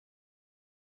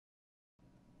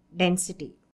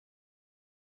Density.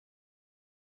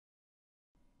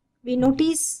 We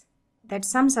notice that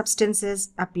some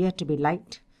substances appear to be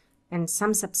light and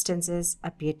some substances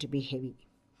appear to be heavy.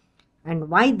 And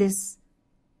why this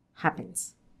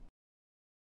happens?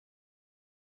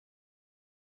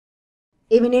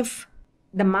 Even if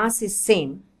the mass is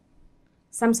same,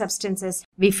 some substances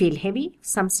we feel heavy,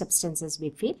 some substances we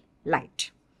feel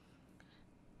light.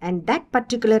 And that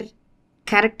particular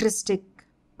characteristic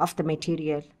of the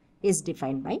material is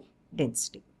defined by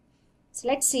density. So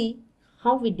let's see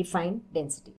how we define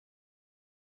density.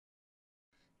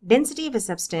 Density of a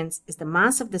substance is the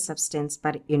mass of the substance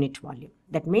per unit volume.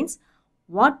 That means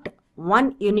what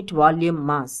 1 unit volume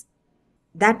mass,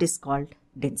 that is called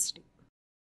density.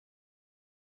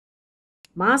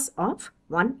 Mass of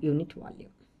 1 unit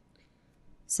volume.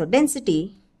 So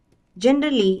density,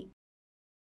 generally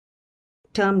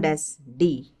termed as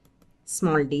D,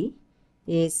 small d,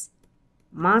 is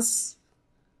mass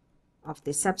of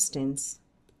the substance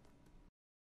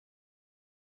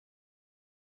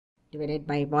divided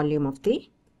by volume of the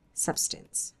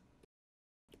substance.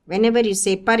 Whenever you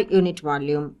say per unit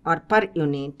volume or per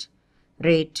unit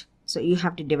rate, so you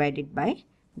have to divide it by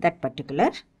that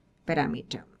particular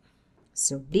parameter.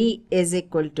 So D is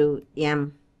equal to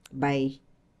M by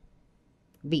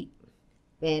V,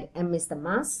 where M is the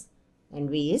mass and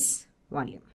V is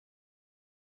volume.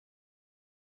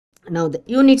 Now the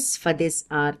units for this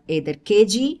are either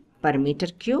kg per meter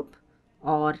cube,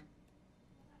 or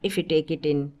if you take it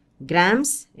in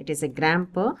grams, it is a gram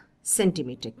per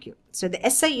centimeter cube. So the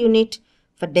SI unit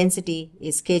for density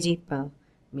is kg per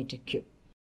meter cube.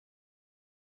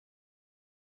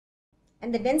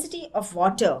 And the density of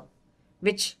water,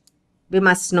 which we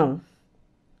must know,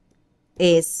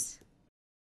 is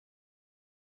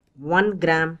 1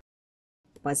 gram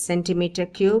per centimeter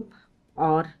cube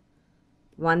or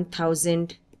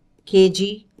 1000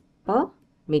 kg per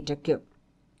meter cube.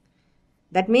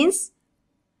 That means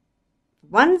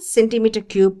 1 centimeter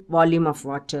cube volume of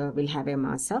water will have a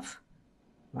mass of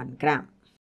 1 gram.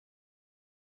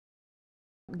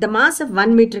 The mass of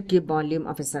 1 meter cube volume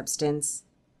of a substance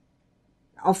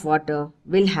of water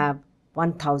will have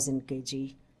 1000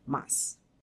 kg mass.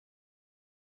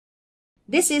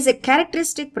 This is a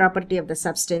characteristic property of the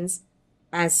substance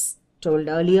as told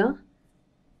earlier,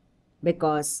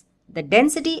 because the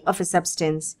density of a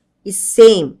substance is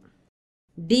same.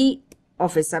 D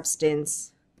of a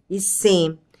substance is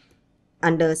same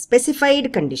under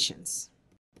specified conditions.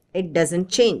 It doesn't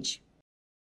change.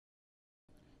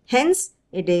 Hence,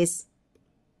 it is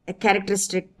a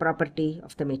characteristic property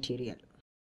of the material.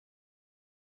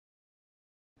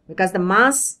 Because the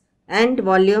mass and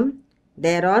volume,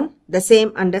 they are all the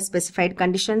same under specified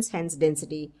conditions, hence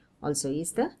density also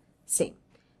is the same.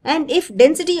 And if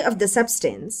density of the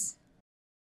substance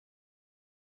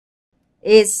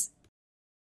is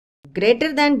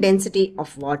greater than density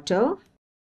of water,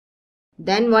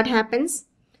 then what happens?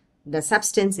 The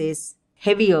substance is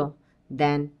heavier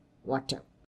than water.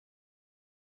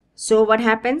 So what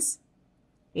happens?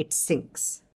 It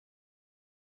sinks.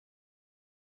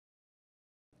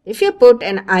 If you put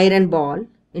an iron ball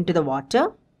into the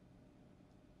water,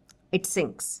 it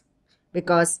sinks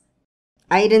because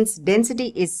iron's density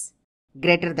is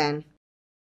greater than,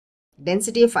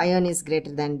 density of iron is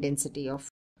greater than density of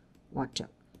water.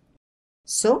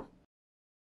 So,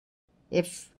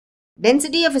 if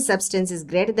density of a substance is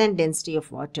greater than density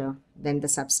of water, then the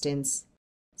substance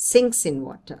sinks in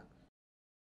water.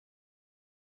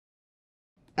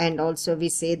 And also we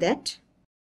say that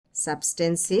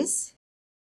substance is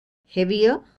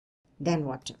heavier than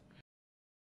water.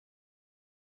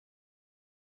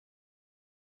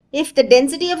 If the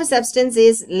density of a substance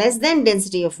is less than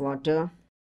density of water,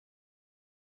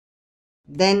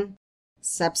 then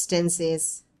substance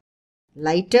is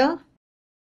lighter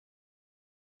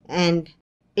and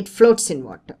it floats in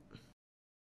water.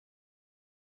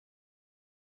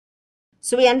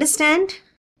 So we understand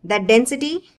that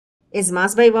density is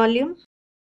mass by volume,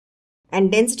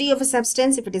 and density of a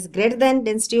substance, if it is greater than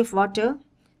density of water,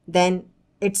 then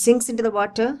it sinks into the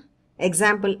water.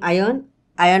 Example, iron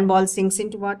ball sinks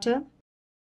into water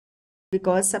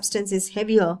because substance is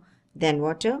heavier than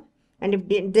water. And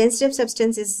if density of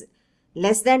substance is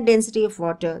less than density of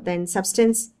water, then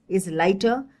substance is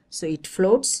lighter, so it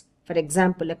floats. For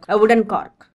example, a wooden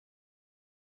cork.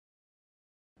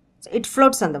 So it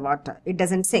floats on the water. It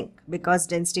doesn't sink because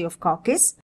density of cork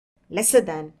is lesser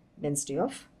than density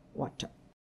of water.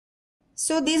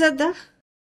 So these are the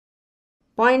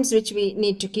points which we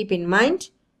need to keep in mind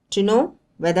to know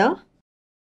whether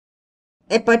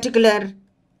a particular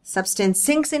substance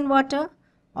sinks in water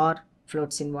or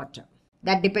floats in water.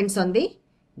 That depends on the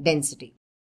density.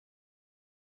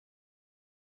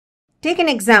 Take an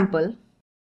example.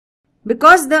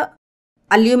 Because the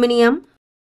aluminum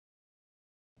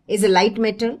is a light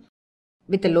metal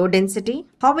with a low density,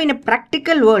 how in a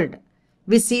practical world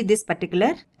we see this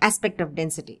particular aspect of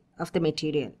density of the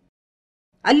material.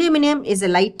 Aluminum is a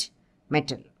light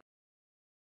metal.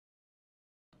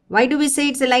 Why do we say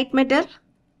it's a light metal?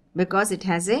 Because it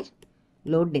has a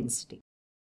low density.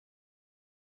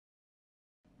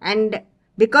 And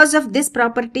because of this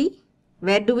property,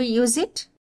 where do we use it?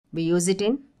 We use it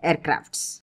in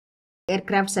aircrafts.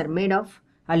 Aircrafts are made of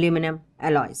aluminum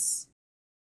alloys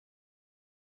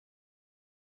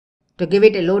to give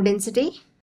it a low density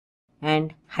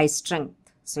and high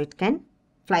strength so it can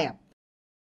fly up.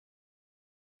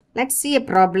 Let's see a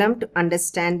problem to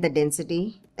understand the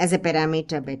density as a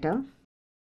parameter better.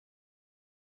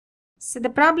 So the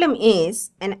problem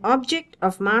is an object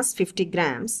of mass 50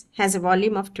 grams has a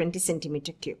volume of 20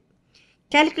 centimeter cube.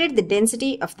 Calculate the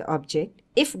density of the object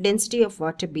if density of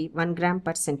water be 1 gram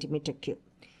per centimeter cube.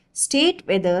 State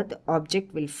whether the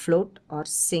object will float or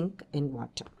sink in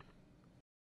water.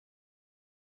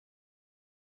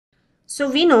 So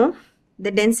we know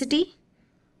the density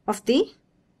of the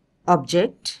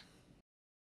object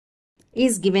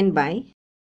is given by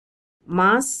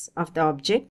mass of the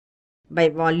object by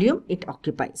volume it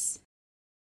occupies.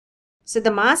 So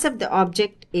the mass of the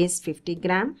object is 50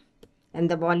 gram and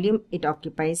the volume it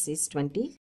occupies is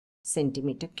 20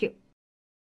 centimeter cube.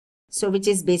 So which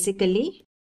is basically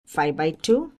 5 by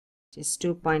 2, which is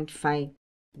 2.5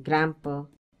 gram per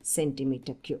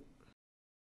centimeter cube.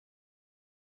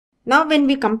 Now when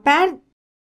we compare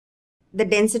the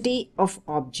density of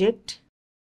object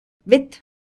with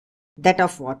that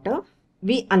of water,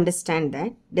 we understand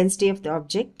that density of the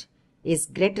object is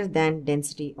greater than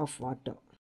density of water.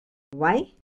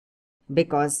 Why?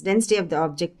 Because density of the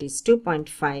object is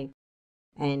 2.5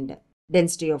 and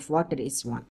density of water is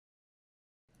 1.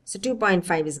 So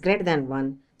 2.5 is greater than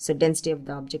 1. So density of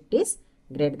the object is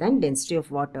greater than density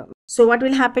of water. So what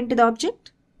will happen to the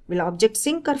object? Will object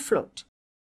sink or float?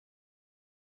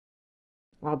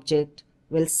 Object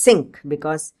will sink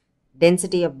because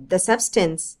density of the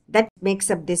substance that makes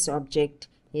up this object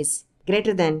is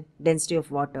greater than density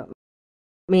of water.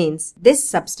 Means this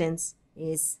substance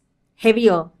is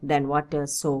heavier than water,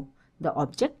 so the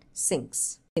object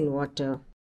sinks in water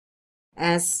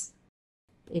as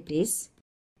it is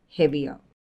heavier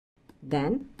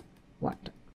than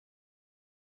water.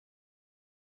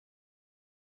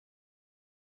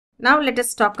 Now let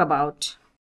us talk about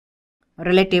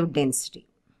relative density.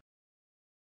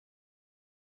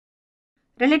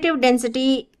 Relative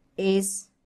density is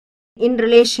in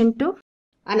relation to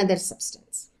another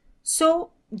substance.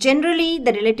 So generally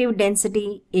the relative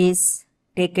density is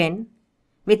taken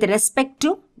with respect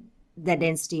to the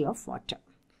density of water.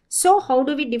 So how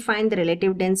do we define the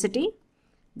relative density?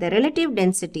 The relative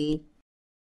density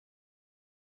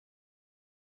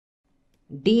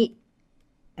D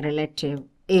relative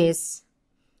is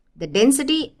the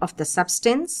density of the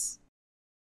substance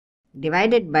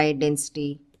divided by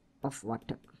density of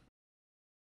water.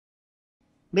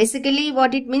 Basically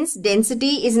what it means,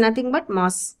 density is nothing but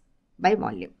mass by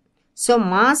volume. So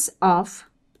mass of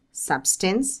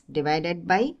substance divided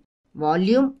by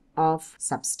volume of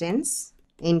substance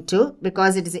into,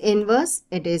 because it is inverse,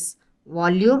 it is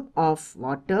volume of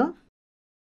water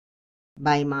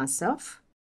by mass of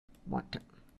water.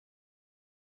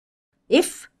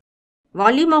 If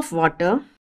volume of water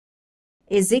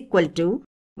is equal to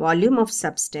volume of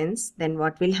substance, then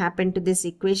what will happen to this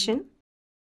equation?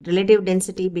 Relative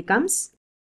density becomes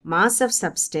mass of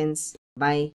substance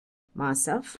by mass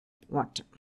of water.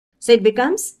 So it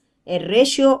becomes a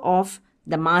ratio of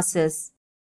the masses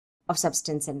of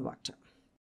substance and water.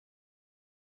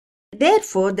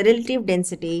 Therefore, the relative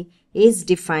density is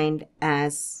defined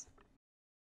as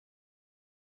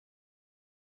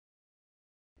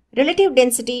relative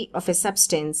density of a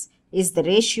substance is the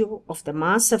ratio of the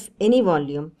mass of any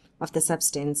volume of the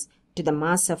substance to the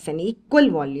mass of an equal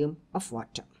volume of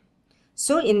water.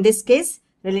 So in this case,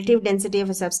 relative density of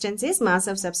a substance is mass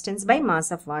of substance by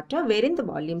mass of water, wherein the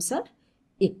volumes are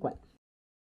equal.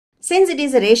 Since it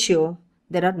is a ratio,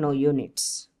 there are no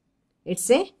units.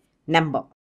 It's a number.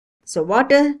 So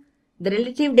water, the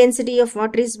relative density of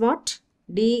water is what?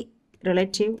 D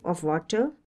relative of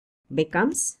water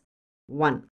becomes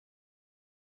 1.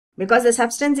 Because the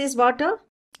substance is water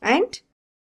and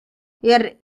you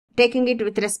are taking it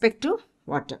with respect to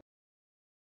water.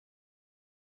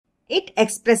 It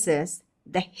expresses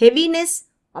the heaviness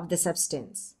of the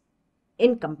substance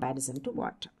in comparison to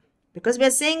water. Because we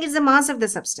are saying it's the mass of the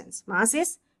substance. Mass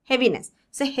is heaviness.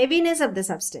 So heaviness of the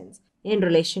substance in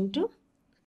relation to,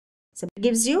 so it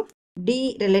gives you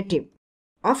d relative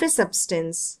of a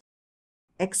substance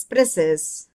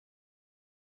expresses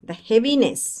the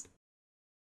heaviness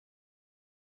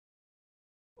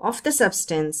of the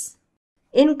substance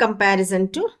in comparison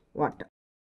to water.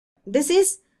 This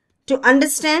is to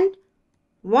understand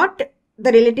what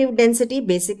the relative density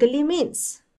basically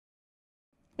means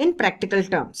in practical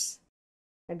terms.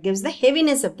 That gives the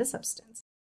heaviness of the substance.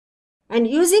 And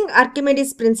using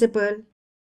Archimedes' principle,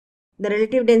 the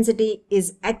relative density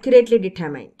is accurately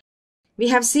determined. We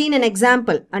have seen an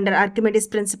example under Archimedes'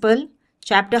 principle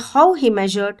chapter how he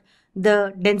measured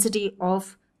the density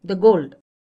of the gold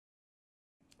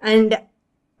and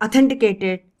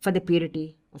authenticated for the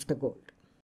purity of the gold.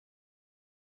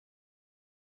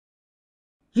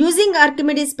 Using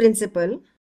Archimedes' principle,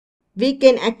 we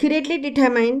can accurately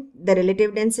determine the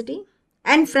relative density,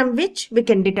 and from which we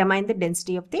can determine the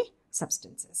density of the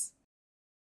substances.